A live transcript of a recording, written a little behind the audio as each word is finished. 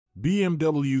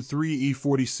BMW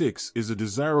 3E46 is a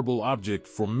desirable object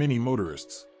for many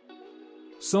motorists.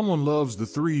 Someone loves the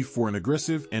 3 for an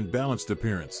aggressive and balanced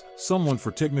appearance, someone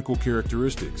for technical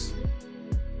characteristics.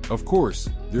 Of course,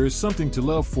 there is something to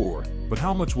love for, but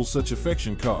how much will such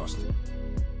affection cost?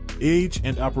 Age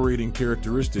and operating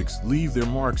characteristics leave their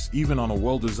marks even on a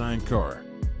well-designed car.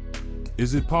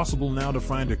 Is it possible now to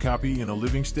find a copy in a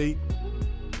living state?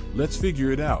 Let's figure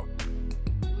it out.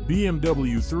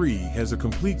 BMW 3 has a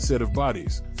complete set of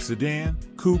bodies: sedan,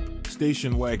 coupe,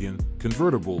 station wagon,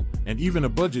 convertible, and even a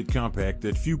budget compact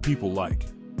that few people like.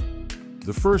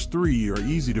 The first 3 are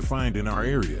easy to find in our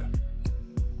area.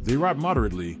 They rot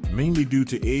moderately, mainly due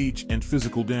to age and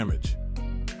physical damage.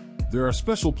 There are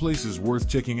special places worth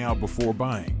checking out before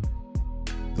buying.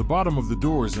 The bottom of the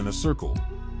door is in a circle.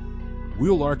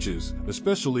 Wheel arches,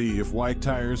 especially if wide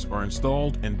tires are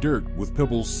installed and dirt with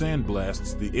pebbles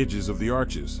sandblasts the edges of the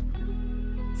arches.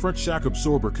 Front shock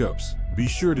absorber cups, be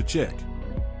sure to check.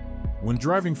 When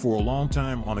driving for a long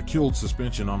time on a killed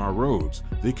suspension on our roads,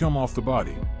 they come off the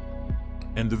body.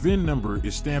 And the VIN number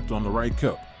is stamped on the right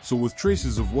cup, so with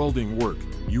traces of welding work,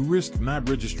 you risk not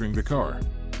registering the car.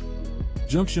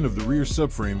 Junction of the rear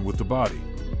subframe with the body.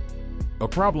 A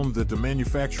problem that the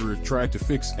manufacturer tried to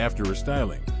fix after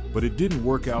restyling, but it didn't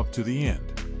work out to the end.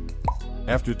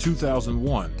 After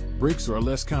 2001, brakes are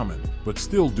less common, but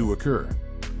still do occur.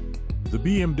 The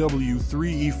BMW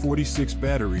 3E46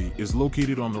 battery is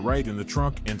located on the right in the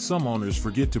trunk, and some owners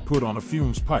forget to put on a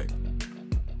fumes pipe.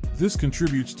 This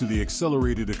contributes to the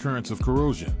accelerated occurrence of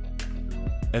corrosion.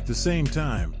 At the same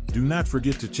time, do not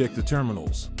forget to check the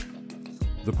terminals.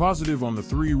 The positive on the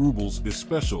 3 rubles is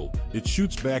special. It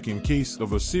shoots back in case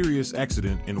of a serious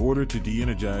accident in order to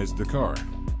de-energize the car.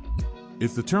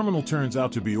 If the terminal turns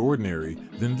out to be ordinary,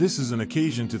 then this is an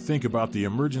occasion to think about the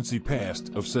emergency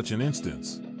past of such an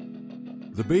instance.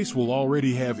 The base will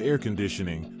already have air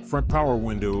conditioning, front power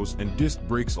windows, and disc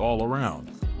brakes all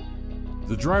around.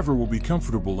 The driver will be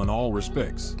comfortable in all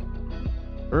respects.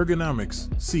 Ergonomics,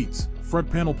 seats, front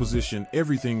panel position,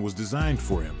 everything was designed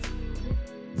for him.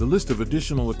 The list of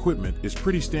additional equipment is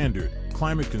pretty standard: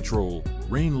 climate control,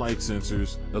 rain light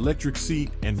sensors, electric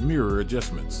seat, and mirror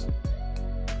adjustments.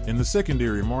 In the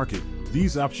secondary market,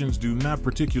 these options do not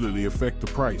particularly affect the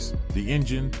price. The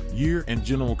engine, year, and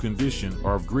general condition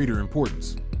are of greater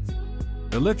importance.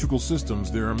 Electrical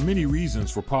systems, there are many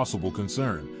reasons for possible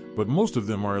concern, but most of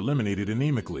them are eliminated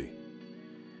anemically.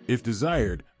 If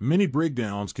desired, many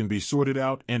breakdowns can be sorted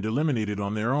out and eliminated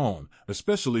on their own,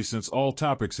 especially since all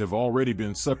topics have already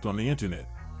been sucked on the internet.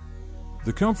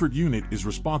 The comfort unit is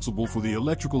responsible for the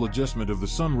electrical adjustment of the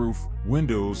sunroof,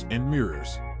 windows, and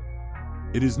mirrors.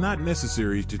 It is not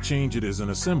necessary to change it as an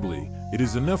assembly. It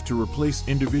is enough to replace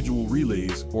individual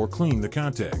relays or clean the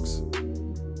contacts.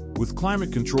 With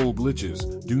climate control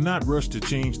glitches, do not rush to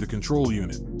change the control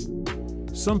unit.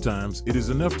 Sometimes it is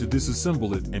enough to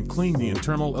disassemble it and clean the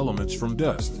internal elements from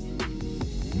dust.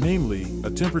 Namely, a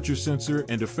temperature sensor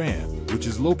and a fan, which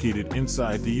is located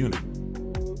inside the unit.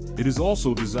 It is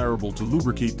also desirable to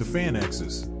lubricate the fan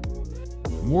axis.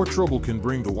 More trouble can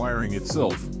bring the wiring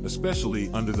itself, especially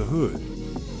under the hood.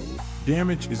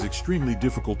 Damage is extremely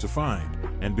difficult to find,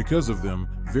 and because of them,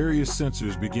 various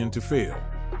sensors begin to fail,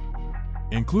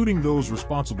 including those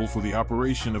responsible for the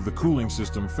operation of the cooling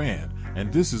system fan,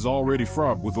 and this is already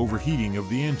fraught with overheating of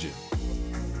the engine.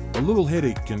 A little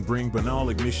headache can bring banal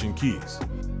ignition keys.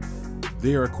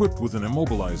 They are equipped with an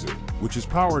immobilizer, which is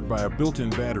powered by a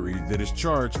built-in battery that is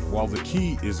charged while the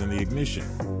key is in the ignition.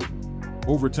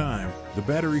 Over time, the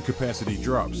battery capacity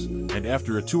drops, and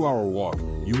after a 2-hour walk,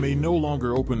 you may no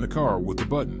longer open the car with the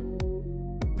button.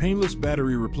 Painless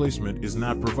battery replacement is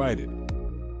not provided.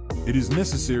 It is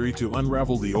necessary to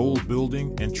unravel the old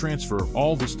building and transfer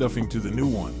all the stuffing to the new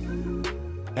one.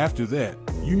 After that,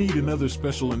 you need another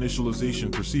special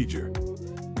initialization procedure.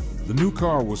 The new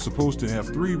car was supposed to have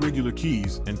 3 regular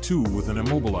keys and 2 with an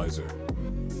immobilizer.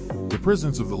 The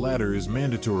presence of the latter is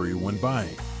mandatory when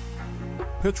buying.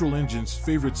 Petrol engines'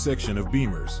 favorite section of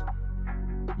Beamers.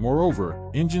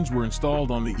 Moreover, engines were installed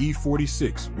on the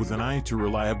E46 with an eye to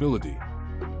reliability.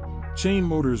 Chain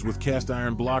motors with cast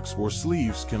iron blocks or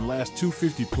sleeves can last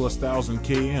 250,000+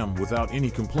 km without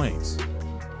any complaints.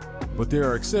 But there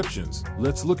are exceptions.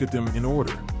 Let's look at them in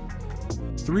order.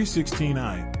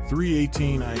 316i,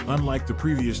 318i. Unlike the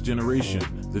previous generation,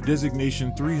 the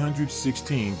designation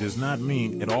 316 does not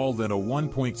mean at all that a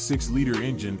 1.6-liter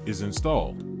engine is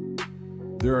installed.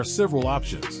 There are several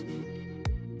options.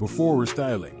 Before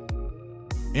restyling,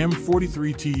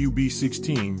 M43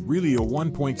 TUB16, really a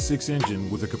 1.6 engine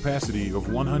with a capacity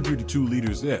of 102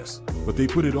 liters S, but they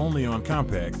put it only on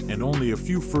compact and only a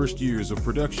few first years of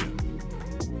production.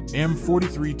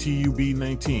 M43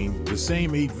 TUB19, the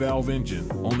same 8-valve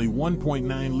engine, only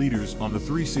 1.9 liters on the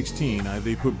 316i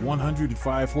they put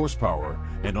 105 horsepower,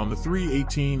 and on the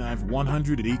 318i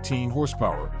 118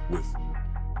 horsepower, with.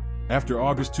 After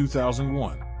August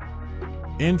 2001.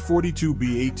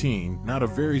 N42B18, not a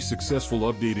very successful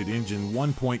updated engine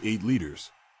 1.8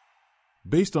 liters.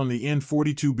 Based on the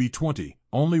N42B20,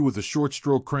 only with a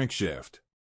short-stroke crankshaft.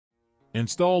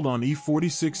 Installed on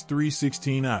E46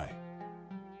 316i.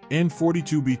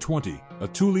 N42B20, a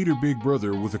 2-liter Big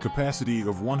Brother with a capacity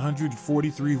of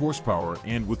 143 horsepower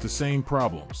and with the same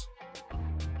problems.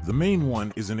 The main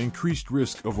one is an increased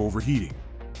risk of overheating.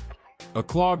 A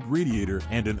clogged radiator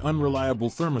and an unreliable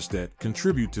thermostat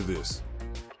contribute to this.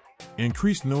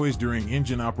 Increased noise during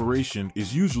engine operation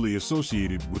is usually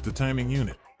associated with the timing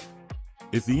unit.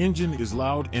 If the engine is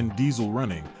loud and diesel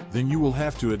running, then you will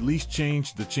have to at least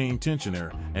change the chain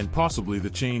tensioner and possibly the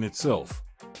chain itself.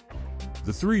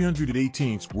 The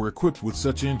 318s were equipped with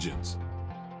such engines.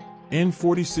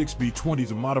 N46B20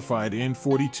 to modified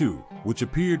N42, which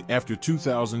appeared after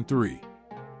 2003.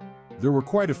 There were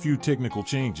quite a few technical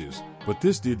changes, but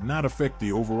this did not affect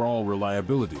the overall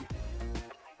reliability.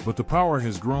 But the power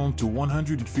has grown to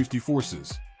 150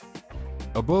 forces.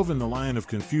 Above in the line of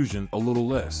confusion a little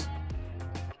less.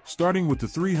 Starting with the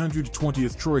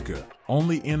 320th Troika,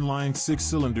 only inline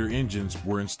 6-cylinder engines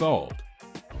were installed.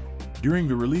 During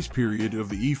the release period of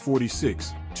the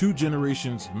E46, 2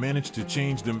 generations managed to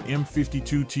change them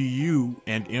M52TU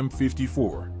and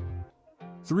M54.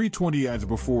 320i's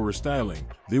before restyling,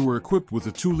 they were equipped with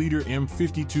a 2-liter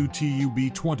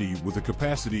M52TU-B20 with a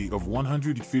capacity of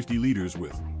 150 liters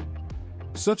with.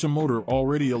 Such a motor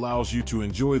already allows you to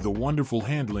enjoy the wonderful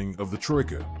handling of the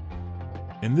Troika.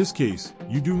 In this case,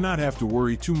 you do not have to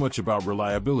worry too much about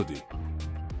reliability.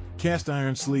 Cast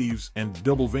iron sleeves and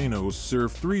double vanos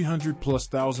serve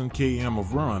 300,000+ km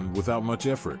of run without much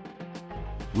effort.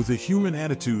 With a human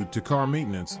attitude to car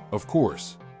maintenance, of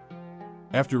course.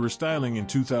 After restyling in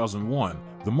 2001,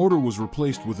 the motor was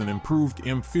replaced with an improved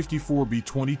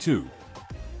M54B22.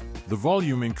 The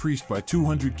volume increased by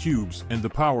 200 cubes and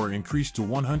the power increased to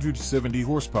 170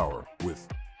 horsepower, with.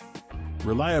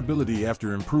 Reliability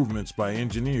after improvements by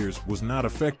engineers was not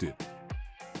affected.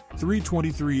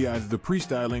 323i's the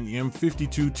pre-styling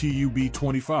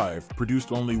M52TU-B25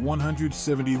 produced only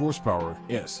 170 horsepower.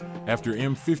 After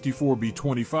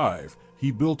M54B25,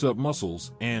 he built up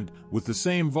muscles and, with the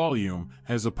same volume,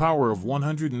 has a power of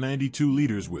 192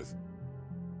 liters with.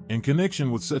 In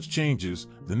connection with such changes,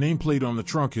 the nameplate on the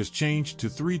trunk has changed to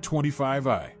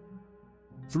 325i.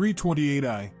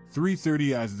 328i,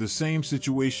 330i's the same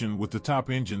situation with the top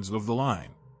engines of the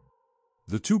line.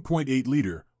 The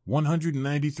 2.8-liter,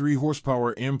 193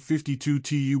 horsepower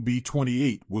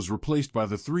M52TU-B28 was replaced by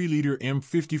the 3-liter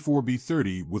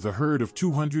M54B30 with a herd of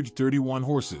 231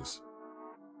 horses.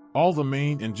 All the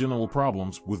main and general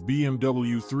problems with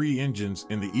BMW 3 engines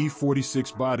in the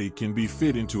E46 body can be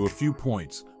fit into a few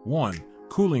points. 1.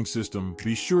 Cooling system.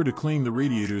 Be sure to clean the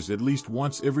radiators at least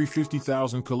once every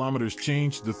 50,000 kilometers.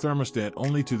 Change the thermostat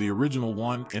only to the original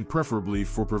one and preferably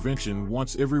for prevention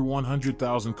once every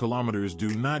 100,000 kilometers.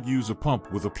 Do not use a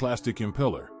pump with a plastic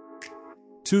impeller.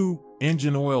 2.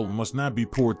 Engine oil must not be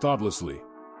poured thoughtlessly.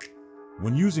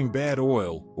 When using bad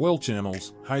oil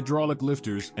channels, hydraulic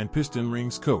lifters, and piston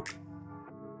rings coke.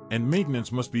 And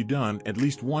maintenance must be done at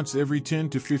least once every 10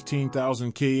 to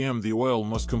 15,000 km. The oil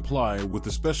must comply with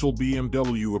the special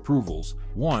BMW approvals,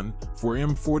 1. For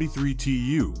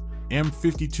M43TU,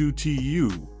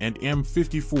 M52TU, and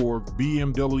M54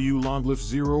 BMW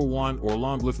Longlift 01 or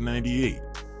Longlift 98.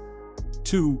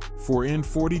 2. For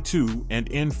N42 and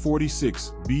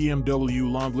N46 BMW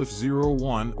Longlift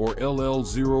 01 or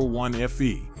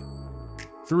LL01FE.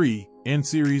 3.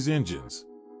 N-Series engines.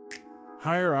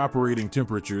 Higher operating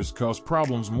temperatures cause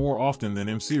problems more often than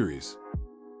M-Series.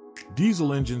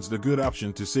 Diesel engines are a good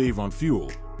option to save on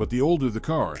fuel, but the older the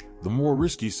car, the more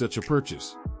risky such a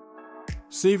purchase.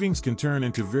 Savings can turn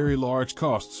into very large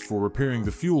costs for repairing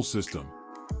the fuel system.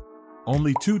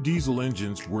 Only 2 diesel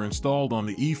engines were installed on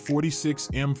the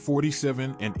E46,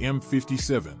 M47, and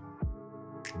M57.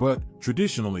 But,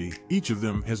 traditionally, each of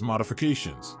them has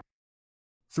modifications.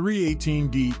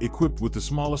 318D equipped with the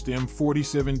smallest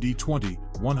M47D20,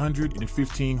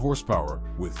 115 horsepower,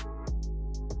 with.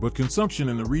 But consumption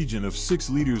in the region of 6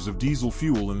 liters of diesel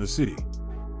fuel in the city.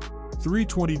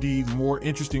 320D's more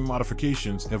interesting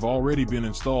modifications have already been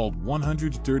installed,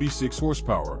 136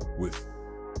 horsepower, with.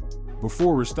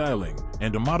 Before restyling,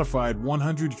 and a modified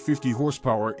 150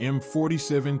 horsepower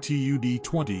M47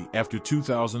 TUD20 after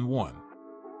 2001.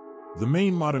 The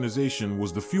main modernization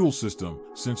was the fuel system,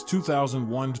 since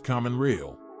 2001's Common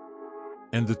Rail.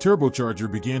 and the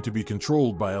turbocharger began to be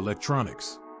controlled by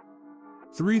electronics.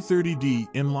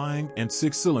 330D inline and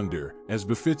 6-cylinder, as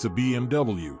befits a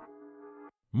BMW.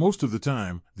 Most of the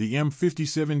time, the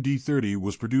M57D30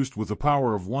 was produced with a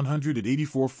power of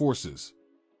 184 forces.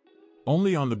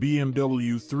 Only on the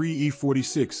BMW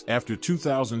 3E46 after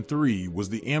 2003 was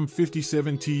the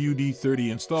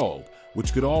M57TUD30 installed,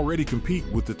 which could already compete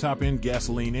with the top-end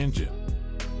gasoline engine,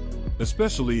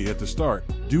 especially at the start,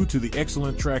 due to the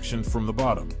excellent traction from the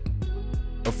bottom.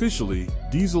 Officially,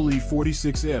 diesel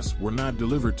E46s were not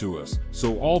delivered to us,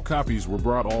 so all copies were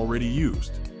brought already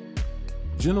used.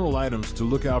 General items to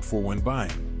look out for when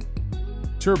buying.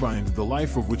 Turbine, the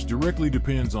life of which directly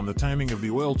depends on the timing of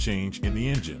the oil change in the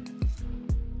engine.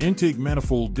 Intake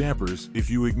manifold dampers, if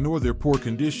you ignore their poor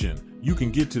condition, you can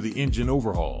get to the engine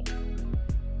overhaul.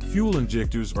 Fuel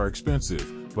injectors are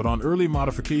expensive, but on early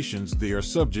modifications they are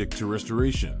subject to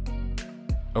restoration.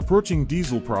 Approaching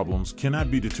diesel problems cannot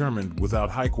be determined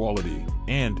without high quality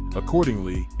and,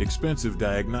 accordingly, expensive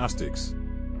diagnostics.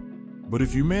 But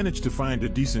if you manage to find a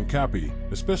decent copy,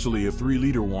 especially a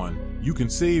 3-liter one, you can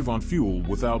save on fuel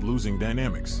without losing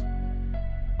dynamics.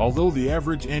 Although the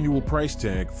average annual price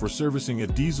tag for servicing a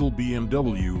diesel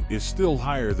BMW is still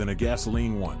higher than a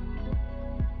gasoline one.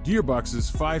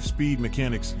 Gearbox's 5-speed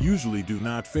mechanics usually do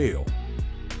not fail.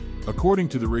 According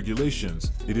to the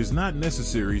regulations, it is not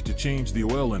necessary to change the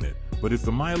oil in it, but if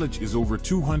the mileage is over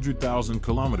 200,000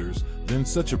 kilometers, then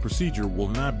such a procedure will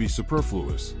not be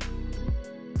superfluous.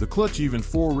 The clutch, even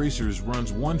for racers,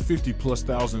 runs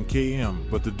 150,000+ km,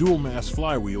 but the dual-mass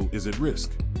flywheel is at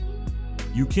risk.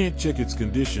 You can't check its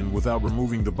condition without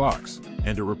removing the box,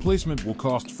 and a replacement will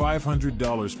cost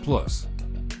 $500+.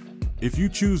 If you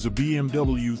choose a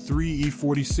BMW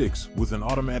 3E46 with an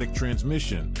automatic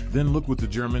transmission, then look with the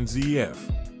German ZF.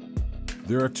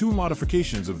 There are 2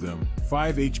 modifications of them,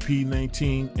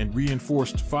 5HP19 and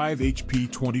reinforced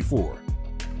 5HP24.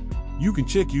 You can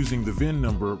check using the VIN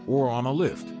number or on a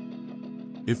lift.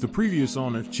 If the previous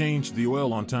owner changed the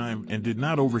oil on time and did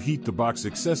not overheat the box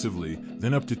excessively,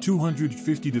 then up to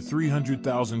 250 to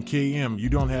 300,000 km you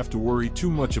don't have to worry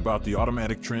too much about the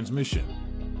automatic transmission.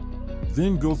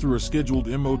 Then go through a scheduled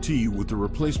MOT with the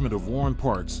replacement of worn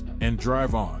parts and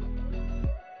drive on.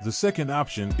 The second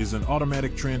option is an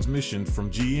automatic transmission from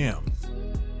GM.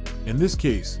 In this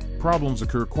case, problems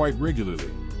occur quite regularly.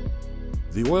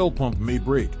 The oil pump may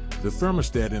break, the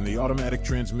thermostat in the automatic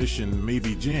transmission may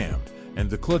be jammed, and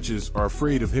the clutches are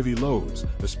afraid of heavy loads,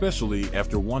 especially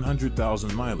after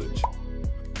 100,000 mileage.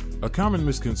 A common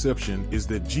misconception is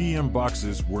that GM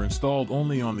boxes were installed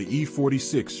only on the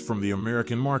E46 from the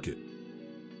American market.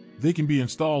 They can be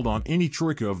installed on any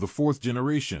Troika of the 4th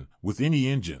generation, with any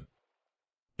engine.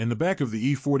 In the back of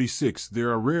the E46 there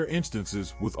are rare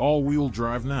instances with all-wheel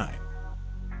drive 9.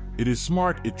 It is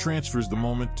smart, it transfers the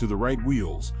moment to the right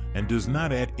wheels, and does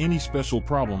not add any special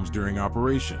problems during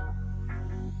operation.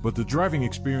 But the driving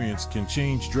experience can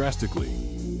change drastically.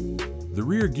 The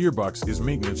rear gearbox is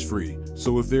maintenance-free,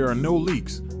 so if there are no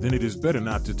leaks, then it is better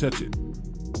not to touch it.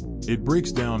 It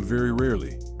breaks down very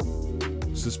rarely.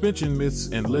 Suspension myths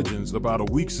and legends about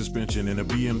a weak suspension in a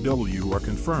BMW are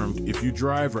confirmed if you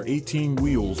drive our 18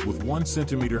 wheels with 1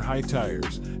 centimeter high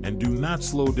tires and do not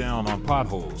slow down on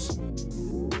potholes.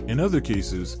 In other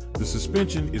cases, the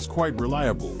suspension is quite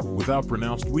reliable, without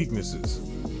pronounced weaknesses.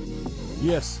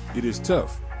 Yes, it is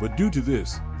tough, but due to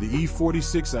this, the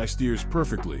E46i steers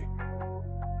perfectly.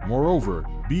 Moreover,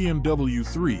 BMW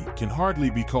 3 can hardly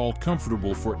be called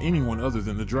comfortable for anyone other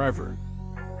than the driver.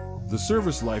 The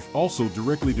service life also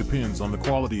directly depends on the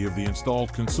quality of the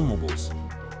installed consumables.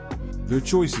 Their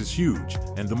choice is huge,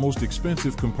 and the most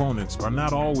expensive components are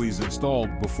not always installed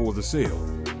before the sale.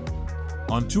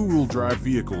 On 2-wheel drive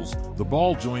vehicles, the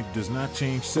ball joint does not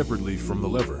change separately from the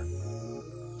lever.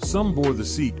 Some bore the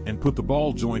seat and put the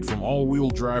ball joint from all-wheel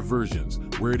drive versions,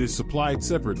 where it is supplied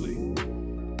separately.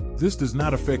 This does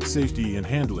not affect safety and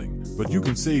handling, but you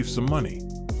can save some money.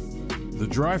 The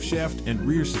drive shaft and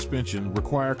rear suspension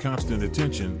require constant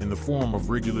attention in the form of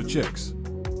regular checks.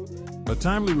 A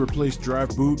timely replaced drive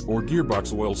boot or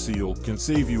gearbox oil seal can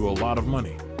save you a lot of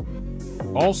money.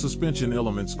 All suspension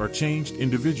elements are changed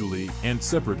individually and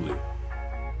separately.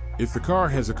 If the car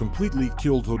has a completely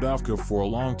killed hodovka for a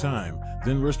long time,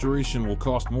 then restoration will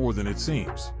cost more than it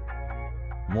seems.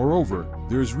 Moreover,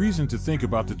 there is reason to think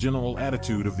about the general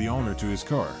attitude of the owner to his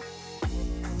car.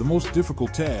 The most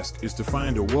difficult task is to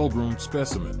find a well-groomed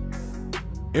specimen.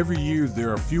 Every year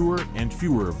there are fewer and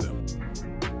fewer of them.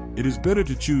 It is better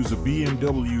to choose a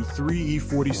BMW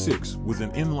 3E46 with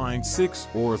an inline 6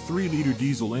 or a 3-liter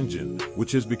diesel engine,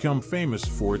 which has become famous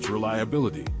for its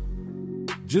reliability.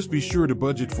 Just be sure to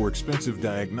budget for expensive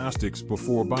diagnostics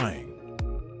before buying.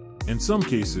 In some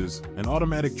cases, an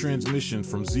automatic transmission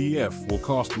from ZF will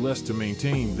cost less to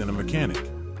maintain than a mechanic.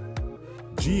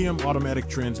 GM automatic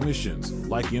transmissions,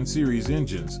 like N-series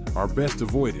engines, are best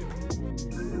avoided.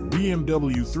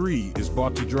 BMW 3 is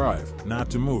bought to drive, not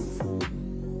to move.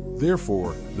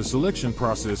 Therefore, the selection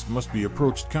process must be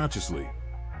approached consciously.